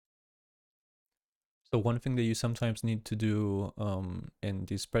So one thing that you sometimes need to do in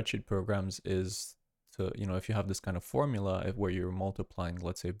these spreadsheet programs is to, if you have this kind of formula where you're multiplying,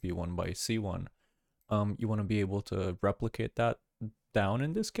 let's say B1 by C1, you want to be able to replicate that down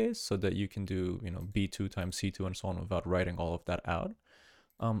in this case so that you can do, B2 times C2 and so on without writing all of that out.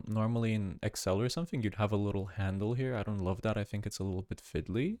 Normally in Excel or something, you'd have a little handle here. I don't love that. I think it's a little bit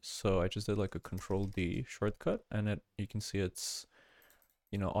fiddly. So I just did like a Control D shortcut, and you can see it's,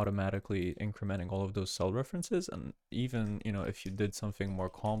 automatically incrementing all of those cell references. And even, if you did something more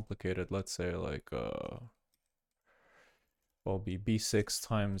complicated, let's say like, well, be B6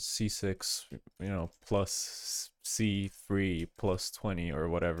 times C6, plus C3 plus 20 or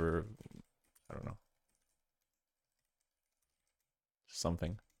whatever. I don't know.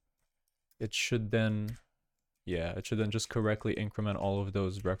 Something. It should then, yeah, it should then just correctly increment all of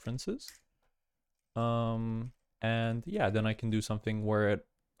those references. And yeah, then I can do something where it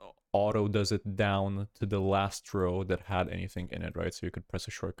auto does it down to the last row that had anything in it, right? So you could press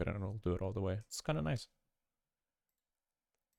a shortcut and it'll do it all the way. It's kind of nice.